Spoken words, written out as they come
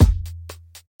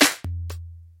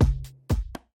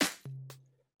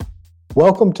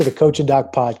Welcome to the Coach and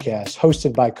Doc podcast,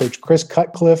 hosted by Coach Chris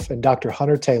Cutcliffe and Dr.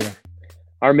 Hunter Taylor.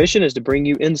 Our mission is to bring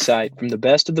you insight from the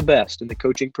best of the best in the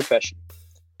coaching profession.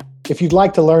 If you'd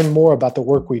like to learn more about the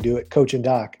work we do at Coach and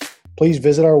Doc, please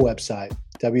visit our website,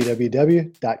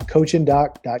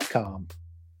 www.coachanddoc.com.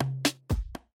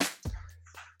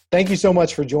 Thank you so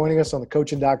much for joining us on the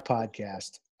Coach and Doc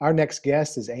podcast. Our next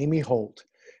guest is Amy Holt.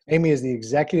 Amy is the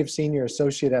Executive Senior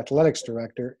Associate Athletics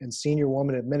Director and Senior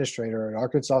Woman Administrator at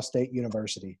Arkansas State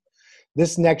University.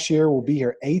 This next year will be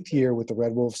her 8th year with the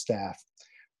Red Wolves staff.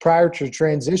 Prior to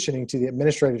transitioning to the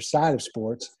administrative side of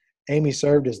sports, Amy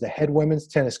served as the head women's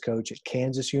tennis coach at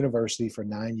Kansas University for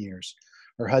 9 years.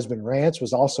 Her husband, Rance,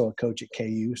 was also a coach at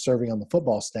KU, serving on the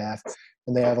football staff,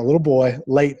 and they have a little boy,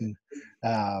 Leighton,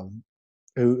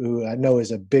 who I know is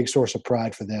a big source of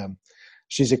pride for them.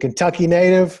 She's a Kentucky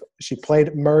native. She played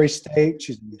at Murray State.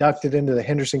 She's inducted into the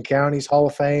Henderson County's Hall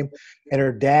of Fame, and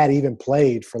her dad even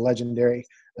played for legendary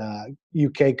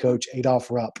UK coach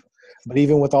Adolph Rupp. But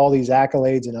even with all these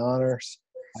accolades and honors,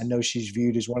 I know she's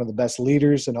viewed as one of the best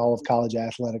leaders in all of college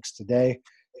athletics today,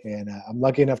 and I'm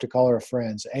lucky enough to call her a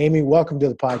friend. So, Amy, welcome to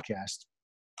the podcast.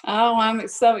 Oh, I'm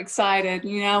so excited.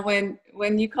 You know,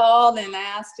 when you called and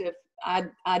asked if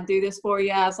I'd do this for you,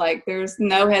 I was like, there's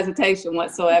no hesitation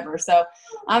whatsoever. So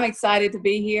I'm excited to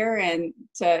be here and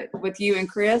with you and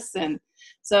Chris. And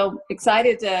so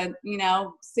excited to,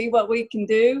 see what we can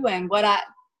do and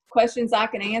questions I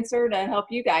can answer to help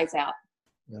you guys out.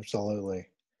 Absolutely.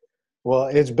 Well,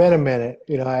 it's been a minute.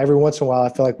 Every once in a while I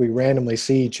feel like we randomly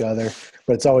see each other,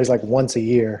 but it's always like once a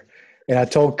year. And I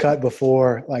told Cut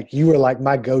before, like, you were like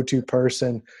my go-to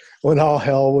person when all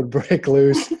hell would break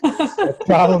loose. The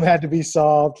problem had to be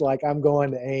solved. Like, I'm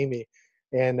going to Amy.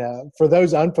 And for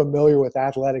those unfamiliar with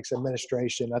athletics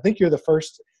administration, I think you're the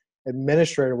first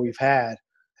administrator we've had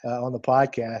on the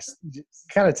podcast.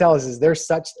 Kind of tell us, is there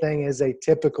such thing as a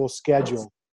typical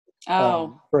schedule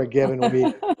for a given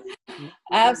week?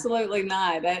 Absolutely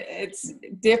not. It's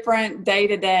different day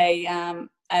to day.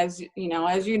 As you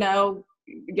know,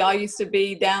 y'all used to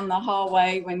be down the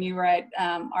hallway when you were at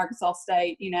Arkansas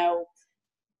State,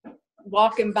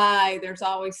 walking by, there's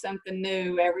always something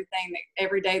new, every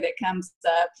day that comes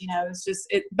up, it's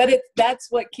just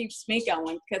that's what keeps me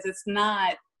going, because it's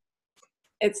not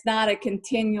a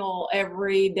continual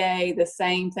every day the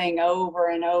same thing over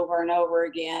and over and over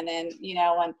again. And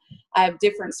and I have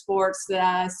different sports that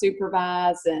I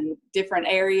supervise and different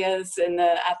areas in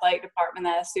the athletic department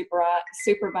that I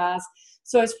supervise.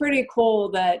 So it's pretty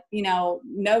cool that, no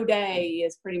day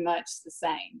is pretty much the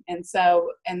same. And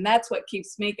that's what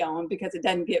keeps me going, because it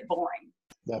doesn't get boring.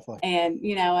 Definitely. And,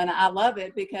 and I love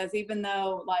it, because even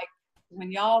though, like,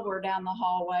 when y'all were down the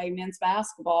hallway, men's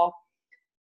basketball,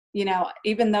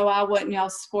 even though I wasn't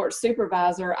y'all's sports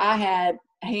supervisor, I had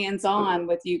hands-on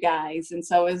with you guys. And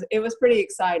so it was pretty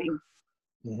exciting.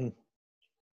 Mm-hmm.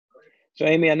 So,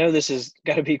 Amy, I know this has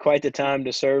got to be quite the time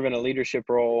to serve in a leadership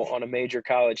role on a major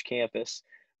college campus.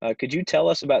 Could you tell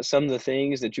us about some of the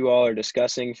things that you all are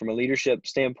discussing from a leadership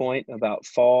standpoint about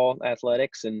fall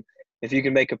athletics? And if you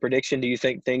can make a prediction, do you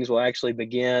think things will actually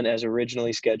begin as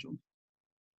originally scheduled?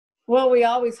 Well, we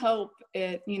always hope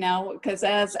it, because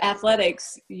as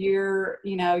athletics, you're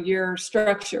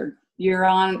structured.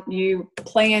 You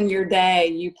plan your day,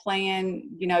 you plan,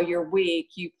 your week,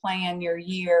 you plan your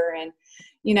year. And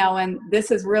this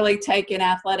has really taken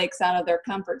athletics out of their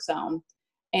comfort zone.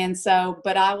 And so,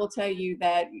 but I will tell you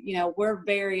that, we're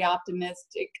very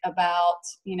optimistic about,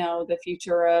 the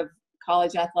future of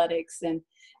college athletics. And,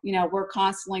 we're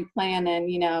constantly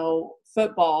planning,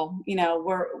 football.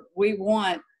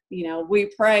 We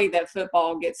pray that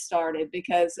football gets started,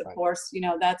 because, of course,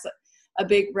 that's a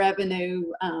big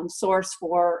revenue source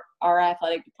for our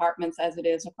athletic departments, as it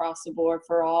is across the board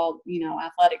for all,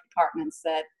 athletic departments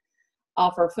that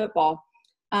offer football.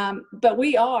 But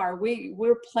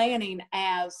we're planning,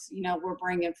 as we're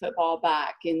bringing football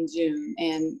back in June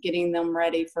and getting them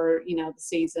ready for the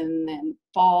season and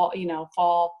fall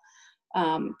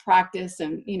practice.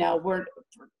 And we're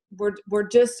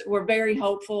very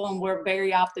hopeful, and we're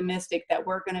very optimistic that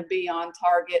we're going to be on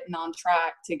target and on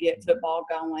track to get football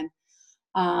going.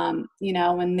 And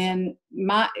then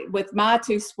with my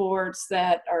two sports,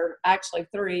 that are actually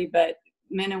three, but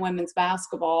men and women's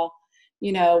basketball,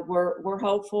 we're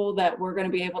hopeful that we're going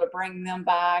to be able to bring them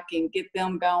back and get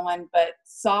them going. But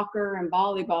soccer and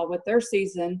volleyball, with their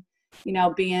season,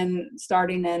 being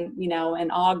starting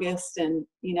in August and,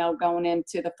 going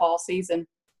into the fall season,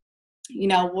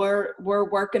 we're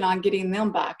working on getting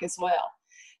them back as well.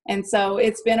 And so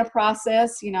it's been a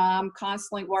process. I'm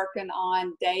constantly working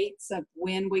on dates of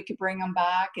when we could bring them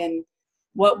back. And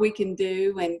what we can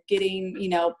do and getting,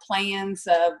 plans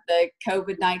of the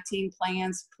COVID-19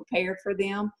 plans prepared for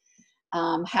them,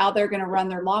 how they're going to run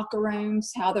their locker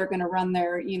rooms, how they're going to run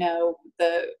their,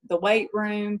 the weight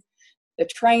room, the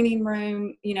training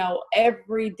room,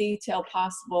 every detail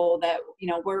possible that,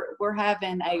 we're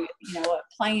having a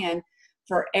plan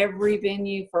for every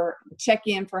venue, for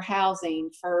check-in, for housing,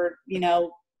 for,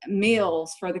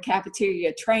 meals, for the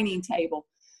cafeteria, training table.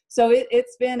 So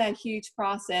it's been a huge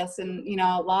process. And,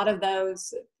 a lot of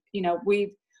those,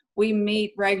 we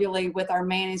meet regularly with our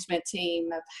management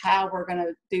team of how we're going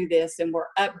to do this. And we're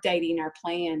updating our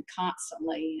plan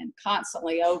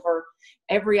constantly over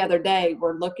every other day.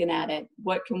 We're looking at it.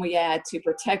 What can we add to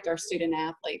protect our student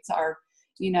athletes, our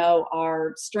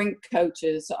strength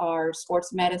coaches, our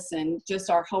sports medicine, just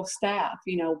our whole staff,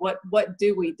 what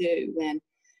do we do? And,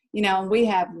 we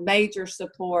have major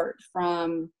support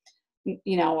from,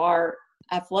 our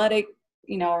athletic,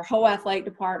 our whole athletic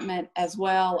department, as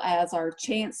well as our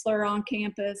chancellor on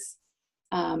campus,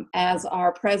 as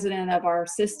our president of our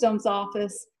systems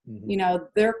office. Mm-hmm.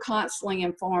 They're constantly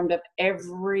informed of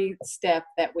every step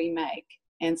that we make.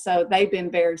 And so they've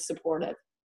been very supportive.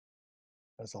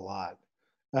 That's a lot.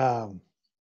 Well,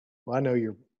 I know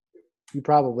you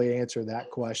probably answer that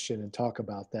question and talk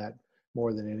about that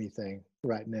more than anything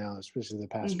right now, especially the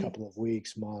past Mm-hmm. couple of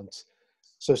weeks, months.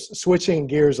 So switching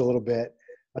gears a little bit,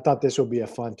 I thought this would be a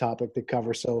fun topic to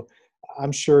cover. So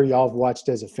I'm sure y'all have watched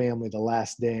as a family The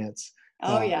Last Dance.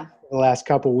 Oh, yeah. The last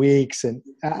couple of weeks. And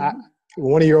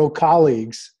one of your old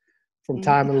colleagues from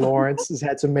Time in Lawrence has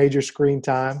had some major screen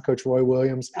time, Coach Roy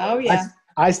Williams. Oh, yeah.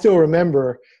 I still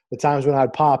remember the times when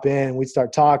I'd pop in and we'd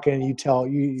start talking.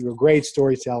 You're a great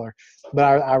storyteller.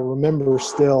 But I remember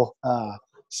still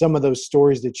some of those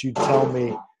stories that you'd tell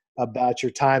me about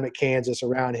your time at Kansas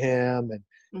around him. And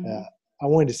I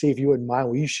wanted to see if you wouldn't mind.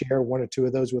 Will you share one or two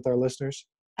of those with our listeners?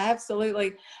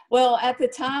 Absolutely. Well, at the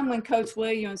time when Coach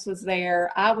Williams was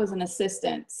there, I was an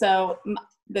assistant. So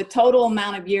the total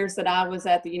amount of years that I was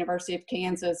at the University of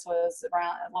Kansas was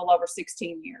around a little over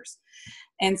 16 years.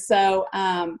 And so,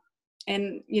 and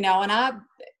I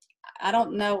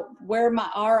don't know where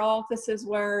our offices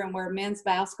were and where men's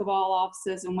basketball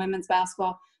offices and women's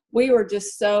basketball, we were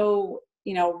just so,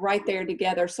 right there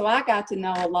together. So I got to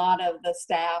know a lot of the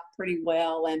staff pretty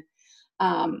well.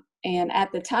 And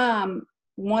at the time,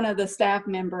 one of the staff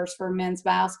members for men's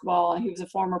basketball, he was a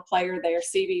former player there,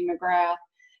 C.B. McGrath,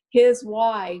 his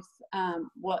wife,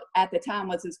 at the time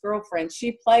was his girlfriend.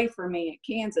 She played for me at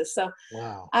Kansas. So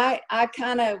wow. I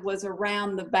kind of was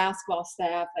around the basketball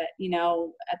staff at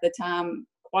the time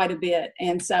quite a bit.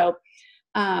 And so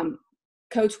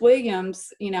Coach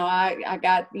Williams, I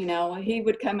got, he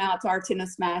would come out to our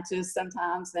tennis matches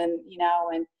sometimes and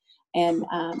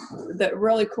the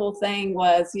really cool thing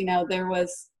was, there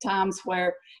was times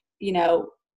where,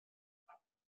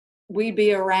 we'd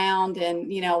be around and,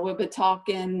 we'd be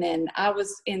talking, and I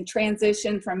was in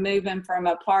transition from moving from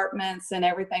apartments and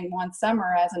everything one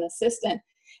summer as an assistant.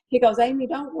 He goes, Amy,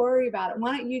 don't worry about it.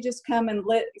 Why don't you just come and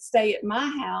stay at my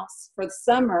house for the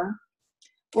summer?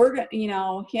 We're going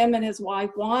to, him and his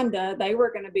wife, Wanda, they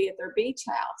were going to be at their beach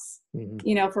house,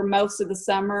 for most of the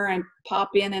summer and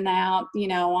pop in and out,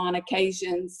 on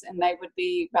occasions, and they would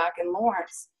be back in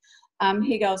Lawrence.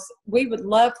 He goes, we would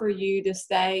love for you to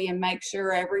stay and make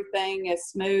sure everything is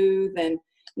smooth and,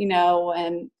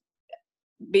 and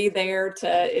be there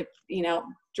to,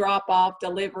 drop off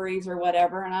deliveries or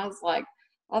whatever. And I was like,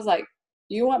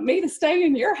 you want me to stay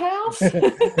in your house?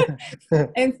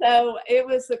 And so it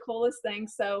was the coolest thing.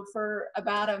 So for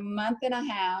about a month and a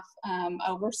half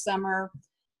over summer,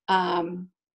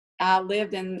 I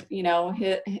lived in,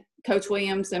 Coach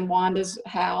Williams and Wanda's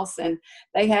house, and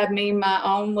they had me my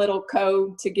own little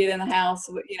code to get in the house,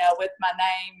 with my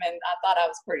name, and I thought I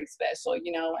was pretty special,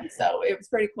 and so it was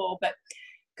pretty cool. But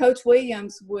Coach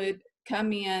Williams would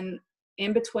come in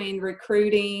between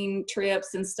recruiting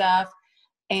trips and stuff,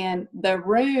 and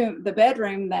the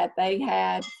bedroom that they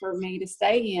had for me to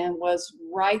stay in was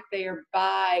right there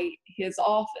by his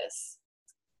office.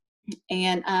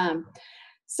 And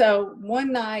so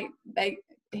one night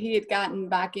he had gotten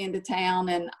back into town,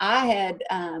 and I had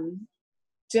I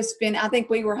think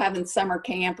we were having summer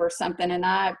camp or something, and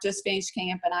I just finished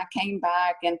camp, and I came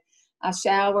back and I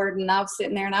showered, and I was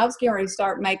sitting there, and I was getting ready to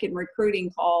start making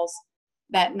recruiting calls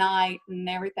that night and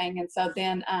everything. And so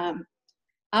then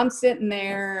I'm sitting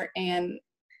there, and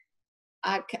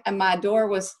my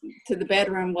door to the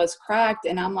bedroom was cracked,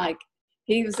 and I'm like,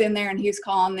 he was in there, and he was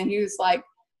calling, and he was like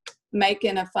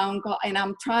making a phone call, and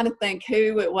I'm trying to think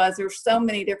who it was. There's so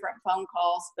many different phone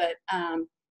calls, but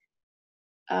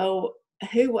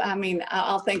I mean,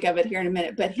 I'll think of it here in a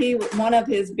minute, but one of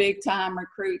his big time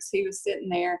recruits, he was sitting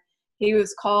there, he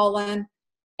was calling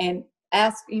and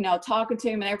talking to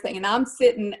him and everything. And I'm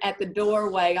sitting at the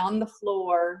doorway on the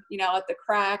floor, at the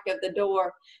crack of the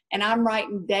door, and I'm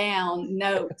writing down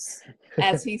notes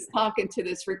as he's talking to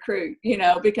this recruit,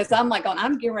 because I'm like,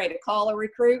 I'm getting ready to call a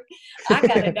recruit. I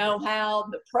got to know how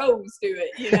the pros do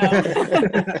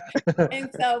it, And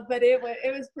so, but it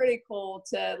was pretty cool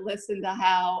to listen to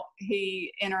how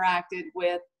he interacted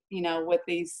with, with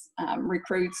these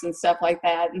recruits and stuff like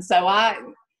that. And so I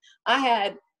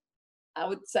had, I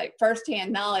would say,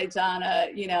 firsthand knowledge on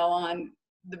on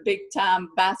the big time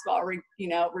basketball,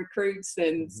 recruits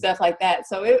and stuff like that.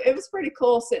 So it was pretty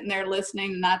cool sitting there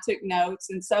listening, and I took notes.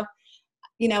 And so,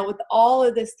 with all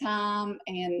of this time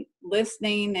and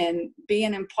listening and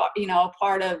being a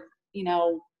part of,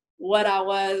 what I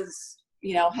was,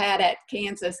 had at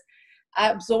Kansas,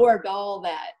 I absorbed all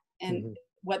that. And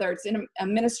whether it's in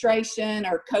administration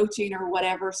or coaching or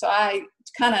whatever. So I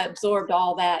kind of absorbed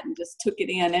all that and just took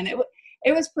it in. And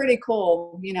it was pretty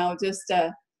cool,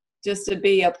 just to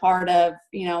be a part of,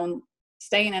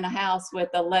 staying in a house with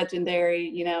a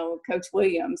legendary, Coach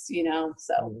Williams,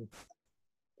 so.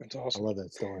 That's awesome. I love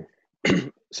that story.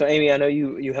 So, Amy, I know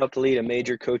you helped lead a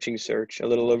major coaching search a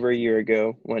little over a year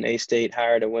ago when A-State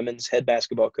hired a women's head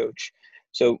basketball coach.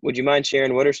 So would you mind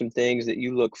sharing what are some things that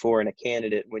you look for in a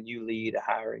candidate when you lead a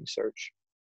hiring search?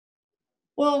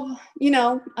 Well,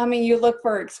 you look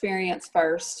for experience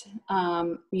first,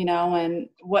 and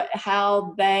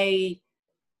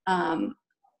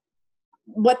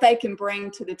what they can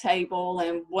bring to the table,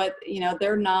 and what,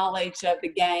 their knowledge of the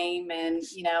game, and,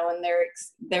 and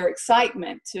their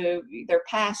excitement, to their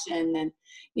passion. And,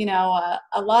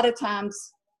 a lot of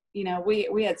times,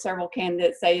 we had several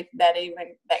candidates that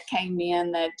came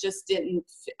in that just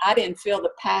I didn't feel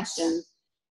the passion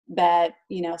that,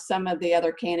 some of the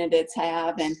other candidates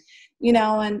have. And,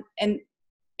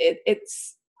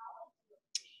 it's,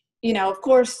 of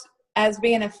course, as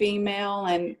being a female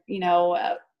and,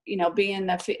 being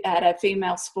at a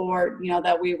female sport,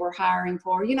 that we were hiring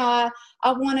for, I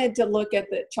wanted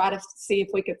to try to see if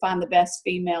we could find the best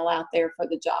female out there for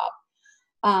the job.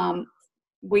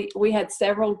 We had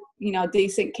several,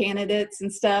 decent candidates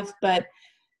and stuff, but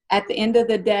at the end of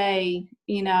the day,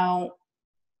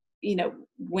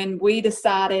 when we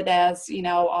decided as,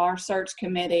 our search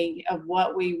committee of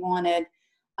what we wanted,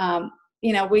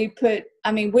 we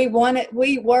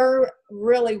were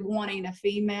really wanting a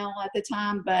female at the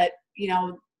time, but,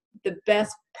 the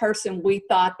best person we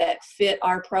thought that fit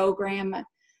our program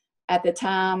at the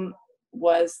time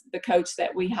was the coach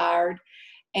that we hired.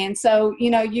 And so,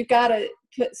 you got to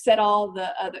set all the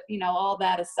other, all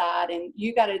that aside, and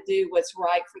you got to do what's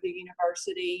right for the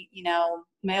university,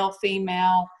 male,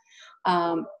 female.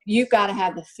 You've got to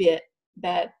have the fit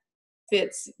that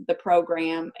fits the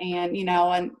program. And,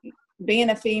 and being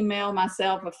a female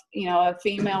myself, a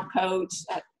female coach,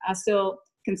 I still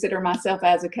consider myself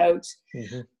as a coach,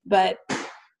 but,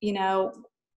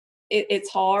 it's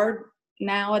hard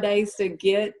nowadays to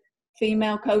get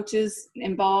female coaches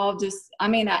involved.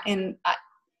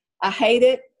 I hate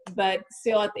it, but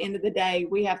still at the end of the day,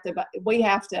 we have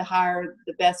to hire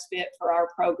the best fit for our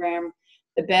program,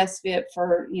 the best fit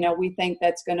for, we think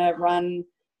that's going to run,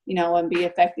 and be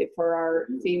effective for our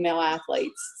female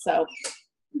athletes. So.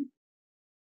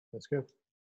 That's good.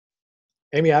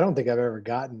 Amy, I don't think I've ever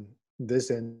gotten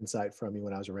this insight from you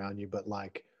when I was around you, but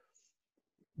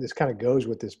this kind of goes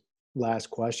with this last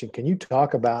question. Can you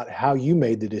talk about how you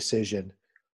made the decision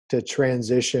to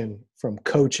transition from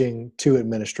coaching to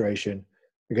administration?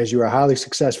 Because you are a highly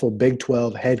successful Big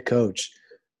 12 head coach.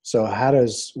 So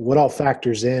what all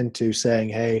factors into saying,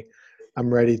 hey,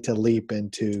 I'm ready to leap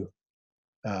into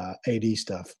AD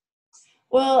stuff?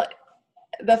 Well,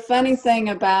 the funny thing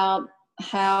about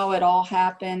how it all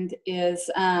happened is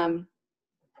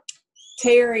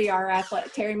Terry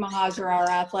Mohajir, our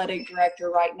athletic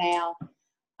director right now,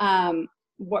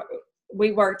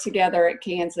 we worked together at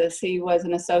Kansas. He was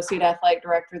an associate athletic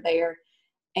director there.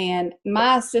 And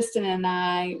my assistant and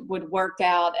I would work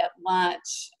out at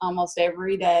lunch almost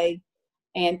every day.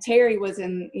 And Terry was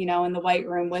in the weight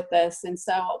room with us. And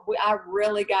so I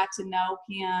really got to know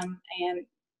him and,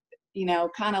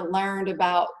 kind of learned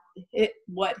about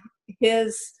what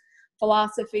his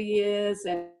philosophy is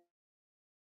and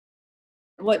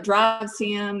what drives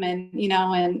him. And,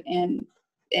 and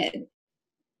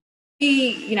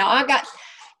he, I got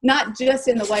not just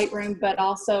in the weight room, but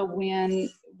also when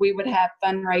we would have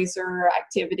fundraiser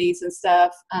activities and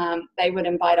stuff, they would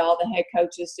invite all the head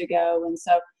coaches to go. And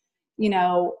so,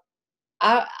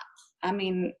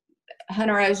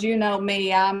 Hunter, as you know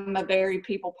me, I'm a very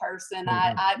people person.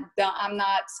 I'm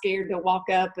not scared to walk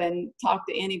up and talk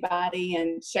to anybody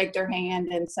and shake their hand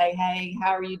and say, hey,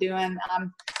 how are you doing?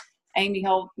 I'm Amy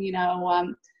Holt,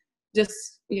 I'm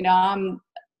I'm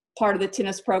part of the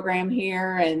tennis program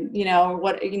here, and,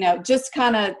 just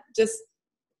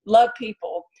love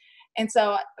people. And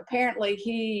so apparently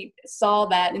he saw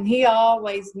that, and he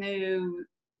always knew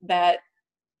that,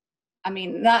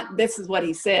 not this is what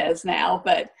he says now,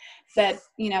 but that,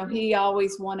 he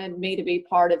always wanted me to be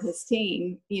part of his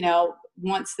team,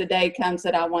 once the day comes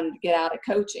that I wanted to get out of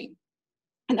coaching.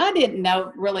 And I didn't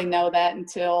really know that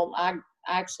until I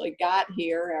actually got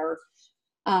here.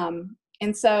 And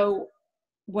so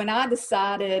when I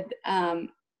decided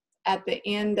at the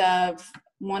end of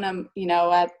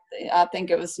I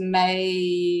think it was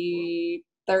May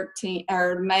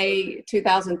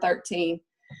 2013,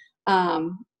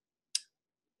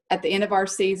 at the end of our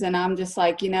season, I'm just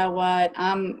like, you know what,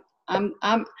 I'm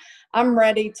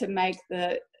ready to make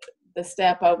the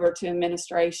step over to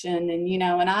administration. And,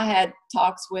 and I had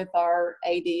talks with our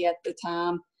AD at the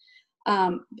time.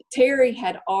 Terry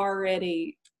had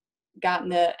already gotten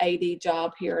the AD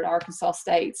job here at Arkansas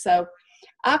State. So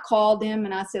I called him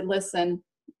and I said, listen,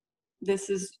 this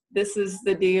is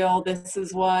the deal. This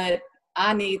is what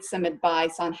I need, some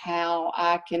advice on how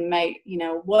I can make,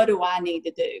 what do I need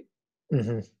to do?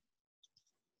 Mm-hmm.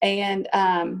 And,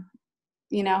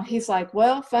 he's like,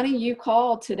 well, funny you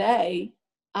called today.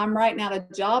 I'm writing out a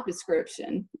job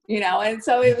description, and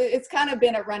so it's kind of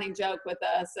been a running joke with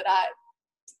us that I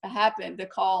happened to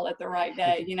call at the right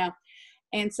day,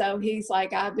 And so he's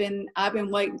like, I've been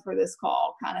waiting for this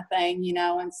call, kind of thing,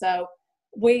 and so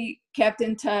we kept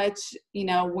in touch,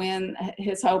 when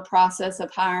his whole process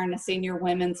of hiring a senior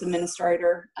women's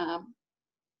administrator,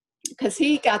 because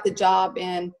he got the job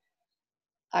in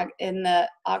the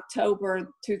October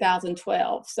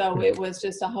 2012. So it was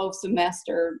just a whole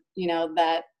semester,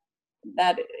 that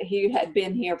he had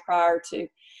been here prior to.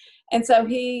 And so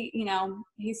he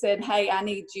said, hey, I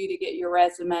need you to get your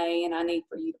resume and I need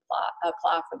for you to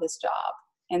apply for this job.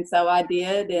 And so I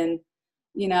did. And,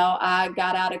 I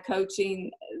got out of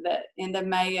coaching the end of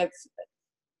May of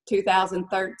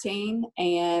 2013.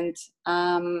 And,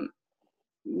 I'm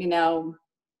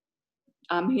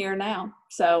here now.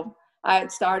 So I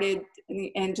had started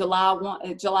in July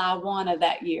 1 of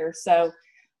that year. So,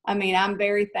 I'm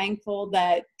very thankful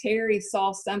that Terry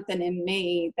saw something in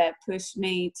me that pushed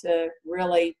me to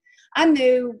really, I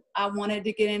knew I wanted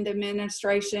to get into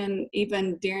administration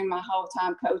even during my whole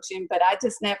time coaching, but I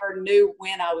just never knew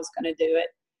when I was going to do it.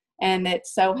 And it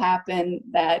so happened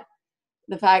that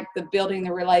the building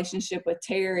the relationship with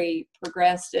Terry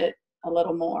progressed it a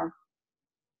little more.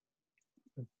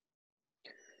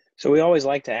 So we always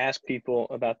like to ask people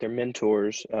about their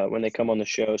mentors when they come on the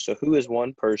show. So who is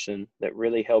one person that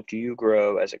really helped you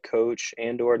grow as a coach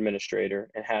and or administrator,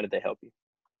 and how did they help you?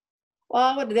 Well,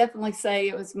 I would definitely say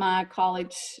it was my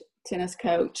college tennis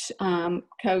coach,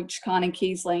 Coach Connie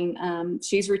Kiesling.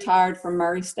 She's retired from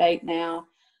Murray State now.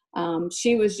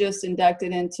 She was just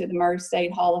inducted into the Murray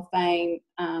State Hall of Fame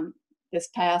this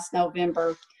past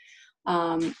November.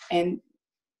 And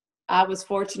I was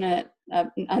fortunate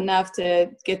enough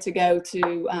to get to go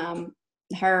to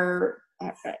her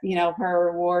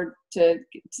award to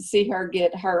see her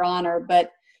get her honor. But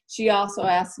she also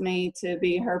asked me to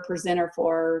be her presenter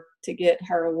for her to get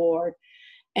her award.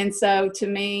 And so to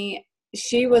me,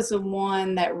 she was the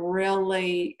one that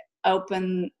really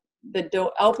opened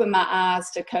my eyes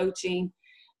to coaching.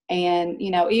 And,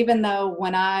 even though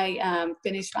when I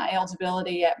finished my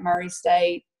eligibility at Murray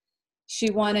State, she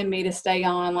wanted me to stay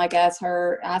on as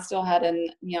her. I still had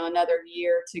another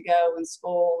year to go in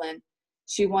school, and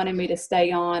she wanted me to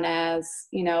stay on as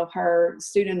her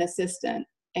student assistant.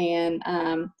 And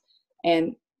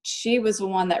she was the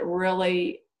one that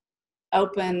really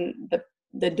opened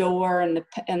the door and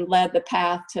led the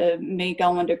path to me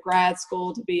going to grad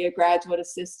school to be a graduate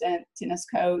assistant tennis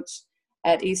coach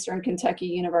at Eastern Kentucky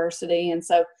University. And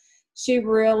so she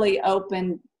really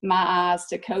opened my eyes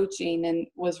to coaching and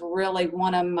was really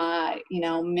one of my,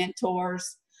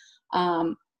 mentors.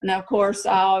 And of course,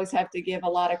 I always have to give a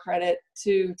lot of credit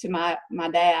to my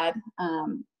dad,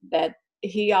 that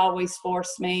he always but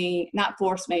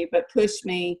pushed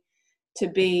me to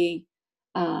be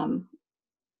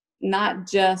not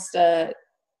just a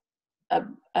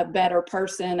better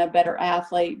person, a better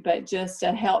athlete, but just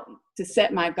to help to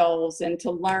set my goals and to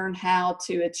learn how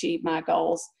to achieve my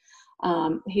goals.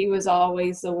 He was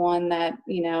always the one that,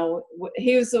 he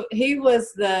was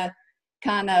the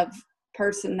kind of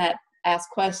person that asked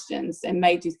questions and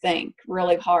made you think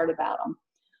really hard about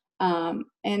them.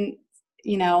 And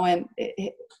and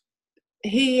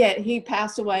he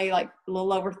passed away like a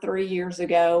little over 3 years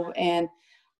ago, and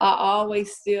I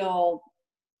always still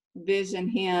vision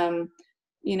him,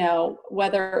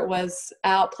 whether it was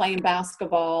out playing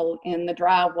basketball in the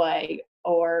driveway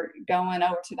or going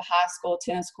over to the high school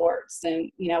tennis courts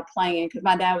and, playing, because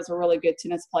my dad was a really good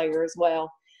tennis player as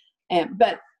well.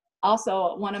 But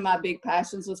also one of my big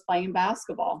passions was playing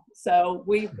basketball. So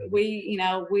we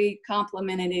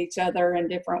complemented each other in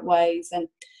different ways. And,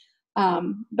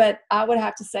 but I would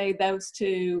have to say those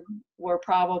two were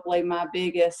probably my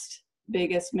biggest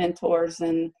mentors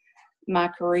in my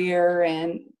career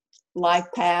and life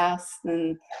paths,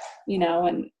 and,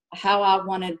 and how I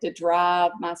wanted to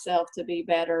drive myself to be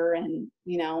better. And,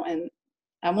 and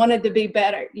I wanted to be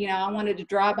better. I wanted to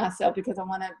drive myself because I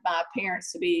wanted my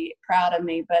parents to be proud of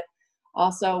me, but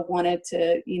also wanted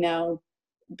to,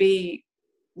 be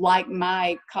like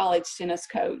my college tennis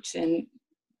coach and,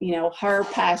 her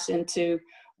passion to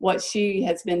what she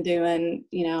has been doing,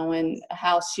 and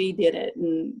how she did it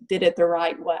and did it the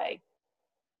right way.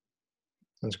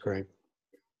 That's great.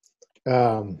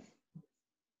 All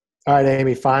right,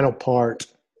 Amy, final part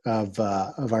of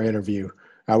our interview.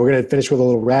 We're going to finish with a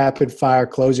little rapid fire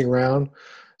closing round.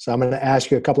 So I'm going to ask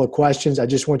you a couple of questions. I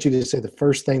just want you to say the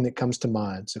first thing that comes to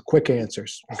mind. So quick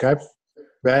answers. Okay.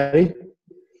 Ready?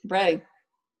 Ready.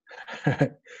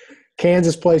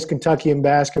 Kansas plays Kentucky in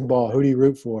basketball. Who do you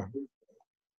root for?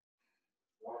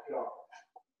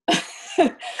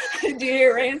 Do you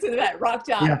hear answer to that? Rock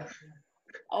Chalk. Yeah.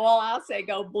 Well, I'll say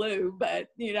go blue, but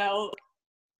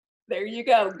there you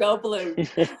go. Go blue.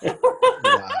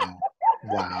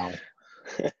 Wow.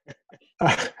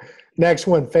 Next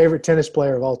one, favorite tennis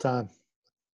player of all time?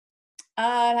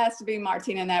 It has to be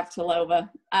Martina Navratilova.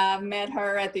 I met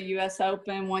her at the U.S.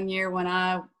 Open one year when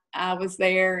I was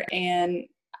there, and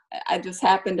I just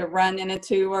happened to run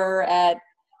into her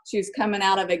she was coming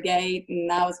out of a gate,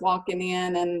 and I was walking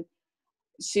in, and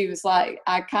she was like,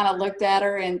 I kind of looked at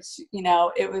her, and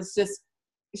it was just,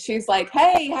 she's like,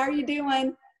 "Hey, how are you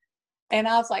doing?" And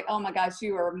I was like, "Oh my gosh,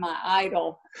 you are my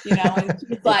idol," and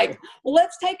she's like, "Well,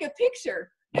 let's take a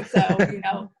picture." And so,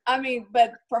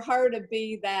 but for her to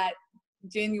be that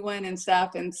genuine and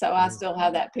stuff. And so I still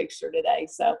have that picture today.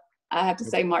 So I have to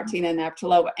say Martina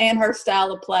Navratilova, and her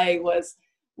style of play was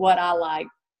what I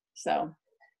liked. So.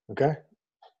 Okay.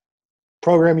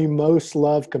 Program you most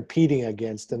love competing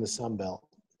against in the Sun Belt?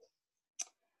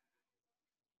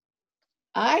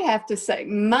 I have to say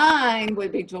mine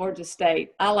would be Georgia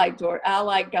State. I like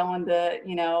going to,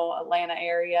 Atlanta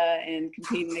area and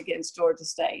competing against Georgia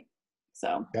State.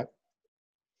 So. Yep.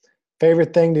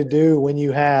 Favorite thing to do when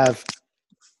you have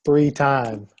free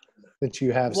time that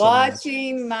you have?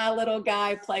 Watching my little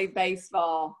guy play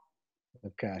baseball.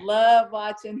 Okay. Love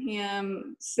watching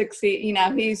him succeed.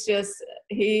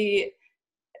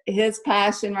 His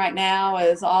passion right now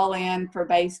is all in for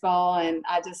baseball, and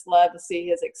I just love to see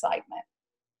his excitement.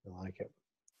 I like it.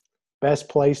 Best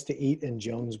place to eat in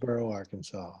Jonesboro,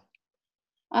 Arkansas?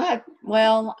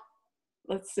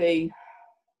 Let's see.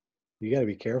 You got to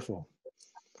be careful.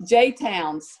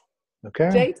 J-Towns. Okay.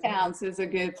 J-Towns is a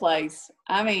good place.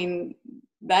 I mean,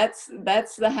 that's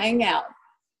the hangout.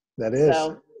 That is.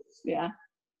 So, yeah.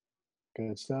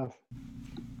 Good stuff.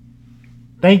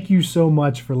 Thank you so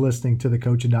much for listening to the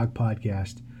Coach and Doc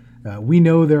podcast. We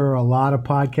know there are a lot of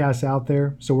podcasts out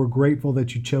there, so we're grateful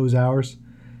that you chose ours.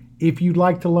 If you'd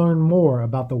like to learn more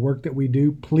about the work that we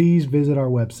do, please visit our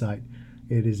website.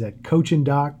 It is at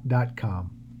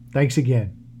coachanddoc.com. Thanks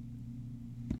again.